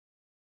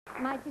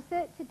My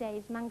dessert today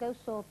is mango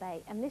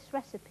sorbet, and this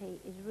recipe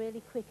is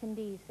really quick and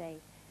easy.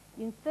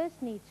 You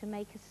first need to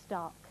make a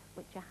stock,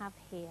 which I have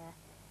here.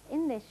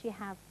 In this you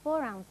have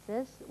 4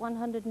 ounces,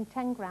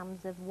 110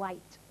 grams of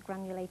white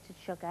granulated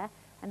sugar,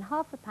 and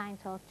half a pint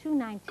or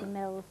 290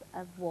 ml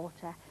of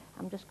water.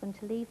 I'm just going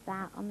to leave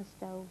that on the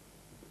stove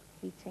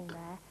heating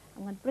there.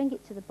 I'm going to bring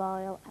it to the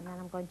boil, and then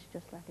I'm going to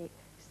just let it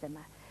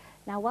simmer.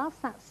 Now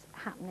whilst that's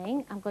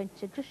happening, I'm going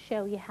to just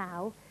show you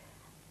how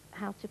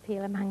to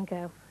peel a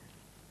mango.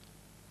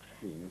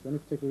 Is there any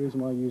particular reason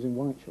why you're using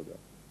white sugar?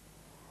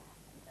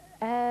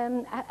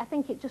 I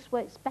think it just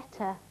works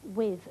better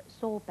with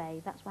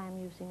sorbet. That's why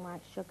I'm using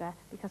white sugar,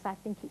 because I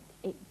think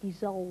it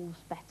dissolves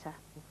better.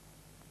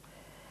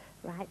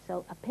 Right,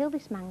 so I peel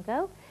this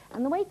mango,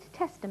 and the way to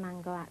test a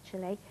mango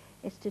actually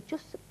is to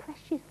just press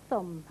your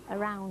thumb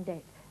around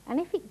it,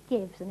 and if it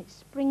gives and it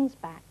springs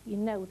back, you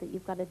know that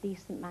you've got a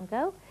decent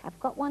mango. I've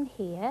got one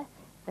here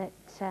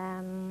that's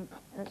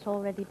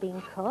already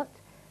been cut,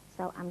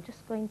 so I'm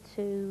just going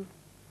to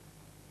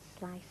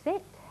slice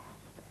it,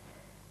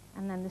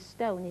 and then the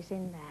stone is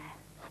in there,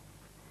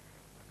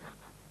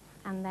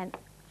 and then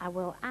I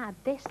will add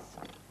this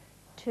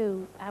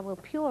I will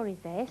puree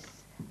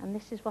this, and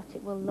this is what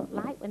it will look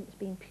like when it's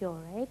been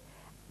pureed.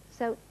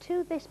 So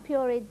to this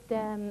pureed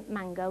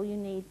mango you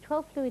need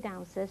 12 fluid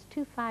ounces,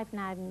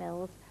 259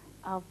 ml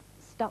of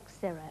stock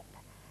syrup,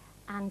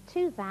 and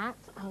to that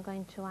I'm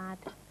going to add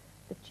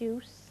the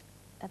juice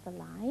of a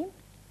lime,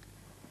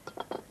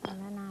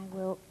 and then I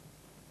will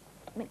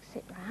mix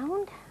it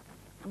round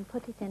and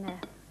put it in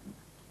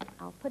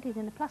I'll put it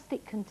in a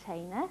plastic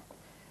container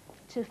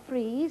to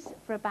freeze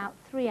for about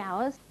 3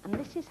 hours, and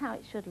this is how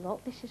it should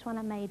look. This is one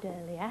I made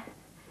earlier,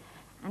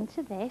 and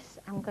to this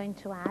I'm going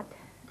to add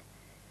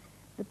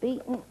the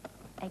beaten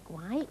egg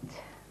white.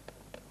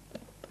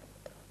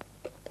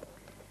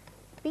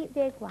 Beat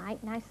the egg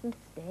white nice and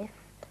stiff.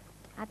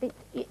 Add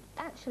it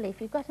actually, if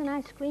you've got an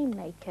ice cream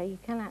maker, you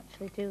can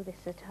actually do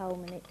this at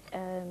home,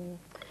 and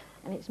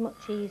it's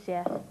much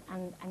easier,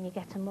 and you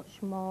get a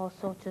much more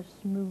sort of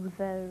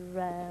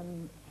smoother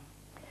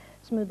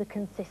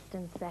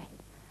consistency.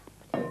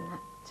 Put it in that.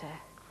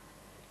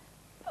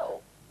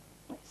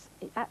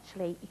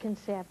 Actually, you can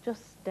see I've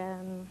just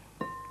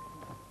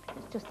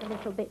it's just a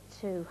little bit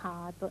too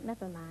hard, but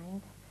never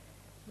mind.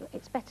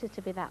 It's better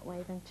to be that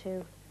way than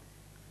too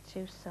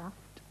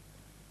soft.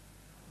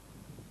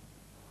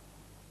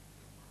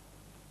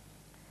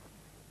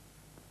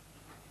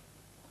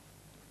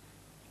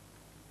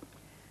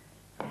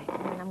 Right,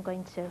 and then I'm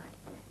going to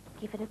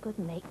give it a good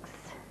mix.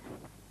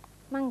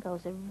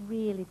 Mangoes are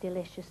really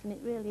delicious, and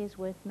it really is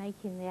worth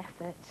making the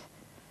effort.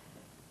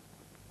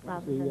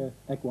 What does the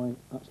egg white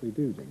actually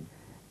do, Jim?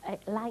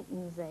 It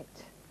lightens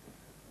it.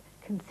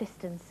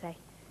 Consistency.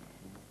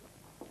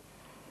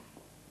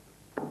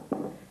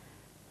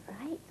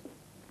 Right.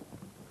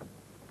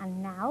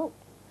 And now,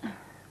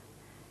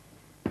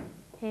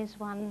 here's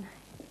one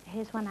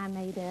I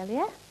made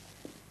earlier.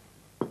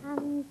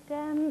 And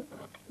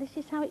this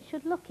is how it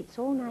should look. It's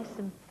all nice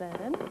and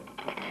firm.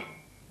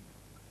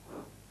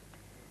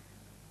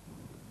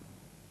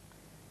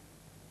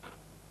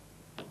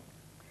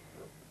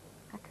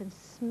 I can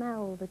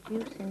smell the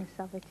juiciness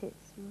of it. It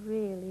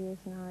really is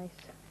nice.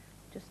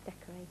 Just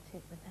decorate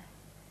it with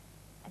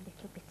a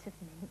little bit of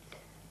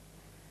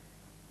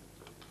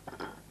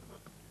mint.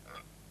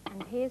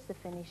 And here's the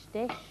finished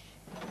dish,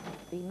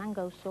 the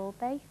mango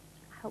sorbet.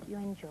 I hope you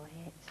enjoy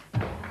it.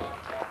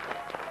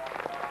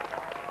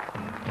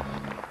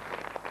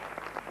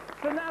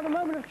 So now the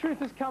moment of truth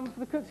has come for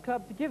the Cooks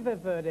Club to give their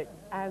verdict,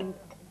 and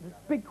the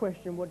big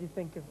question, what do you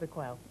think of the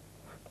quail?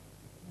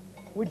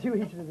 Would you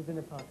eat it at a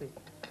dinner party?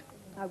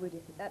 I would.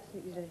 It's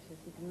absolutely delicious.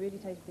 You can really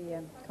taste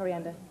the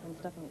coriander and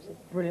stuffing, actually.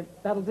 Brilliant.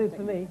 That'll do it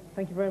for me.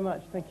 Thank you very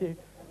much. Thank you.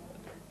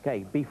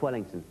 Okay, beef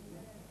Wellington.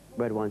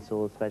 Red wine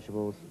sauce,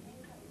 vegetables.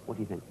 What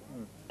do you think?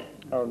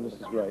 Aaron, this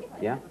is great.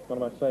 Yeah?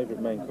 One of my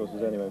favourite main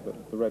courses anyway,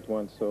 but the red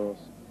wine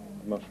sauce,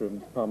 the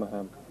mushroom, parma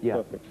ham, yeah.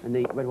 Perfect. And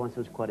the red wine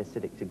sauce is quite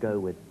acidic to go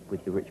with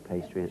the rich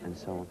pastry and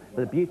so on.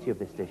 But the beauty of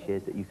this dish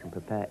is that you can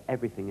prepare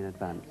everything in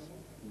advance.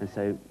 And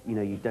so, you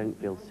know, you don't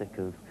feel sick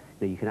of,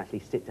 you can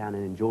actually sit down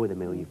and enjoy the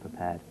meal you've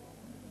prepared.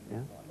 Yeah?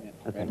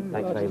 Okay,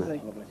 thanks very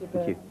much.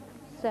 Thank you.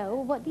 So,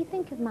 what do you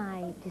think of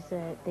my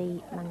dessert,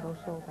 the mango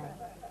sorbet?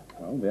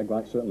 Well, the egg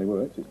white certainly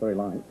works. It's very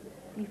light.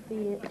 Do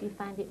you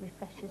find it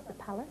refreshes the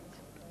palate?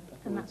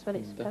 And that's what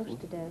it's supposed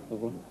to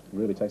do.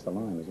 Really taste the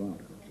lime as well.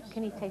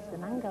 Can you taste the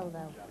mango,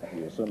 though?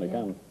 You certainly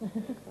can.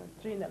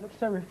 Jean, that looks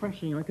so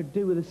refreshing. I could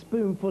do with a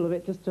spoonful of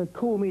it just to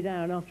cool me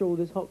down after all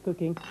this hot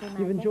cooking.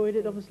 You've enjoyed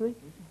it, obviously?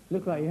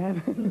 Look like you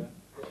have.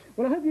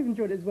 Well, I hope you've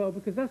enjoyed it as well,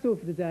 because that's all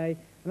for today.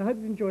 And I hope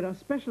you've enjoyed our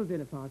special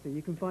dinner party.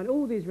 You can find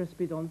all these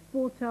recipes on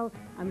Fortel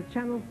and the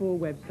Channel 4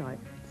 website.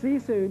 See you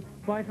soon.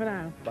 Bye for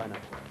now. Bye now.